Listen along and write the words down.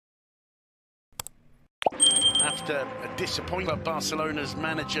a disappointment. Barcelona's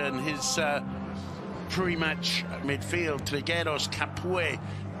manager and his pre-match midfield, Trigueros, Capué,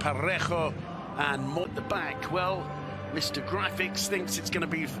 Parejo and more at the back. Well, Mr. Graphics thinks it's going to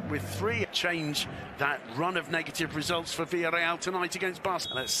be with 3. Change that run of negative results for ViIIarreal tonight against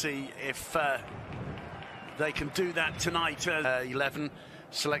Barcelona. Let's see if they can do that tonight. 11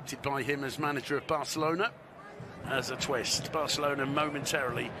 selected by him as manager of Barcelona. As a twist, Barcelona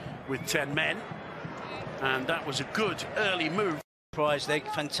momentarily with 10 men. And that was a good early move. Prize leg,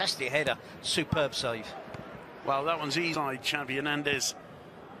 fantastic header, superb save. Well, that one's easy. Xavi Hernandez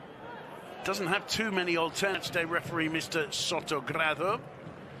doesn't have too many alternatives. Today, referee Mr. Sotogrado.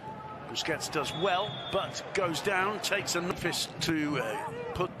 Busquets does well, but goes down, takes a fist to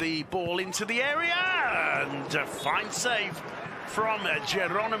put the ball into the area, and a fine save from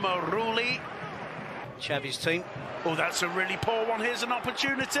Geronimo Rulli. Xavi's team. Oh, that's a really poor one. Here's an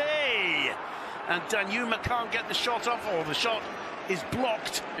opportunity. And Danjuma can't get the shot off, or the shot is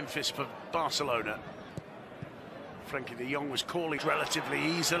blocked. Memphis for Barcelona. Frankie de Jong was calling relatively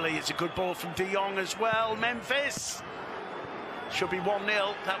easily. It's a good ball from de Jong as well. Memphis. Should be 1-0.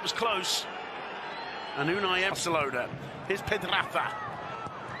 That was close. And Unai Barcelona. Here's Pedraza.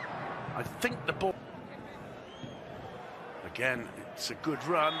 I think the ball... Again, it's a good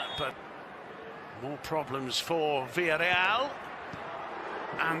run, but more problems for ViIIarreal.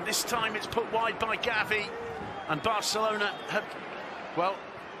 And this time it's put wide by Gavi. And Barcelona have... Well,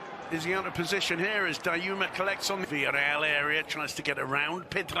 is he out of position here as Danjuma collects on the ViIIarreal area, tries to get around.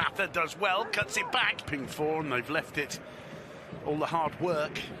 Pedraza does well, cuts it back. Ping 4, and they've left it. All the hard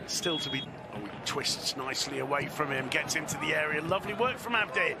work still to be... Oh, he twists nicely away from him, gets into the area. Lovely work from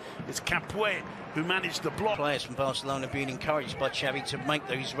Abde. It's Capué who managed the block. Players from Barcelona being encouraged by Xavi to make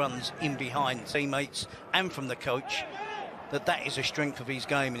those runs in behind teammates and from the coach. That is a strength of his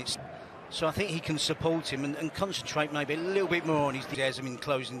game, and it's... So I think he can support him and concentrate maybe a little bit more on his enthusiasm in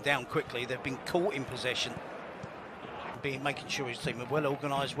closing down quickly. They've been caught in possession, making sure his team are well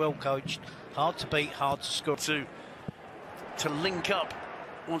organised, well coached, hard to beat, hard to score. To link up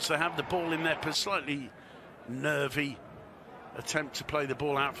once they have the ball in their slightly nervy attempt to play the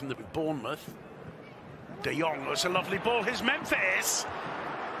ball out from the Bournemouth. De Jong, it's a lovely ball. Here's Memphis,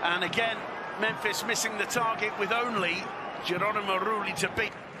 and again Memphis missing the target with only Geronimo Rulli to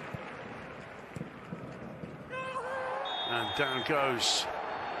beat. And down goes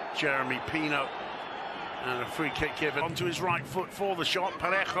Jeremy Pino. And a free kick given onto his right foot for the shot.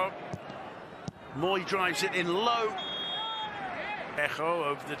 Parejo. Moy drives it in low. Parejo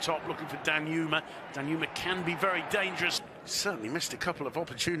over the top looking for Danjuma. Danjuma can be very dangerous. Certainly missed a couple of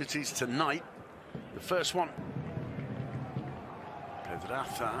opportunities tonight. The first one.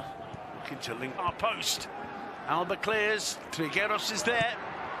 Pedraza looking to link our post. Alba clears. Trigueros is there.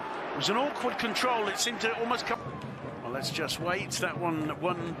 It was an awkward control. It seemed to almost come... Well, let's just wait. That one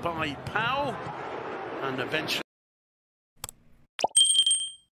won by Pau, and eventually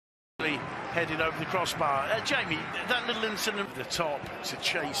headed over the crossbar. Jamie, that little incident at the top, it's a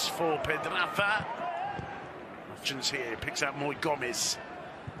chase for Pedraza. Options here, picks out Moy Gomez.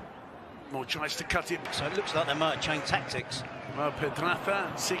 Moy tries to cut it. So it looks like they might change tactics. Well,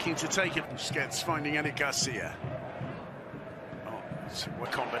 Pedraza seeking to take it. Busquets finding Eric Garcia. Oh, it's a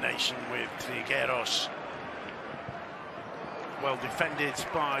combination with Trigueros. Well defended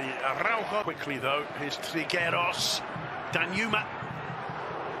by Araujo. Quickly though, here's Trigueros, Danjuma.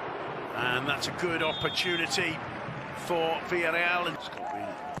 And that's a good opportunity for ViIIarreal. It's got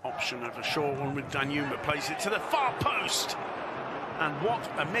the option of a short one with Danjuma. Plays it to the far post. And what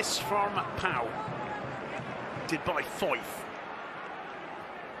a miss from Pau. Did by Foyth.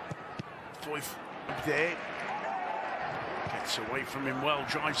 Foyth there. Gets away from him well,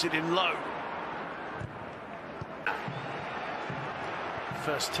 drives it in low.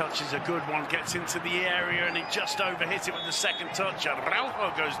 First touch is a good one, gets into the area and it just overhit it with the second touch.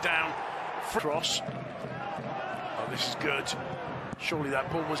 Araujo goes down. Cross. Oh, this is good. Surely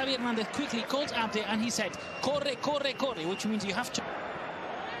that ball was... Xavi Hernandez quickly called Abde and he said, corre, corre, corre, which means you have to...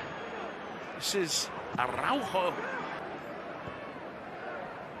 This is Araujo.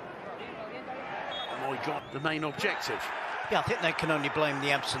 Oh my God, the main objective. Yeah, I think they can only blame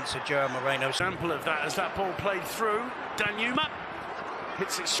the absence of Joao Moreno. Example of that as that ball played through. Danjuma.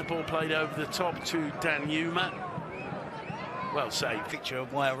 Hits it, the ball played over the top to Danjuma. Well saved. Picture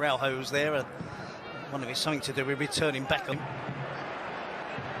of why Araujo was there. And one of it's something to do with returning back on.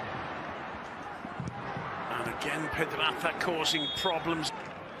 And again, Pedraza causing problems.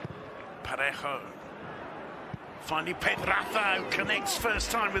 Parejo finding Pedraza, who connects first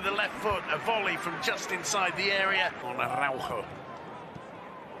time with the left foot. A volley from just inside the area on Araujo.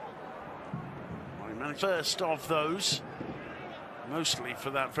 First of those, mostly for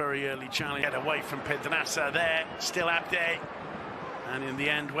that very early challenge. Get away from Pedraza there, still Abde. And in the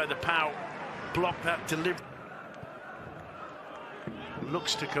end, where the Pau blocked that delivery.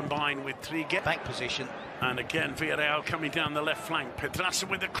 Looks to combine with Trigueros. Back position. And again, ViIIarreal coming down the left flank. Pedraza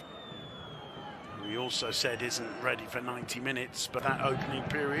with the... We also said isn't ready for 90 minutes, but that opening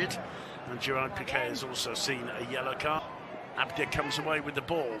period. And Gerard Piqué has also seen a yellow card. Abde comes away with the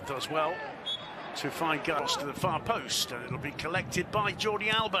ball, does well to find Gоals to the far post, and it'll be collected by Jordi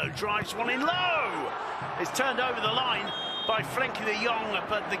Alba, drives one in low. It's turned over the line by Frenkie de Jong,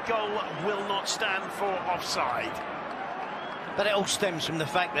 but the goal will not stand for offside. But it all stems from the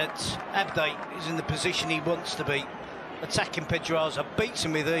fact that Abde is in the position he wants to be. Attacking Pedraza, beats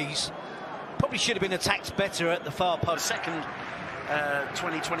him with ease. Probably should have been attacked better at the far post. Second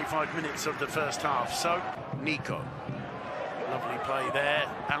 20-25 minutes of the first half. So, Nico. Lovely play there.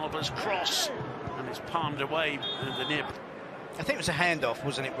 Alba's cross, and it's palmed away at the nib. I think it was a handoff,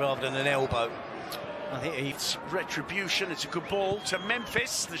 wasn't it, rather than an elbow? I think it's retribution. It's a good ball to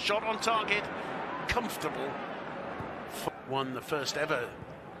Memphis. The shot on target, comfortable. Won the first ever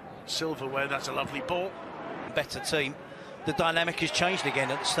silverware. That's a lovely ball. Better team. The dynamic has changed again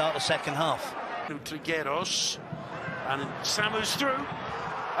at the start of the second half. Trigueros, and Samu's through,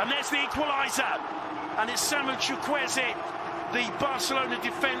 and there's the equaliser, and it's Samu Chukwueze. The Barcelona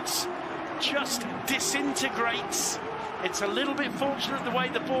defence just disintegrates. It's a little bit fortunate the way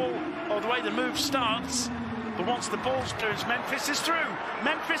the ball, or the way the move starts, but once the ball's through, Memphis is through.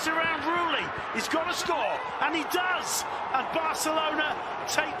 Memphis around Rulli. He's got to score, and he does. And Barcelona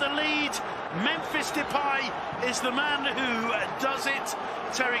take the lead. Memphis Depay is the man who does it.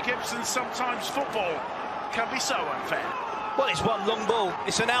 Terry Gibson, sometimes football can be so unfair. Well, it's one long ball.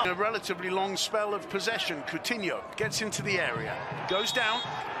 It's an out. A relatively long spell of possession. Coutinho gets into the area, goes down,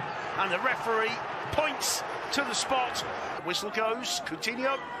 and the referee points to the spot. Whistle goes.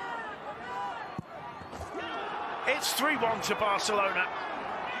 Coutinho. It's 3-1 to Barcelona.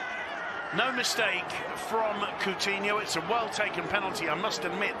 No mistake from Coutinho. It's a well-taken penalty, I must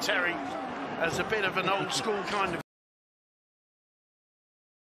admit, Terry, as a bit of an old-school kind of...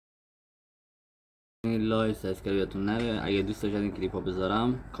 لایک سابسکرایبتون نره. اگه دوست داشتین کلیپ‌ها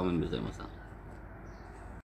بذارم کامنت بذارید مثلا.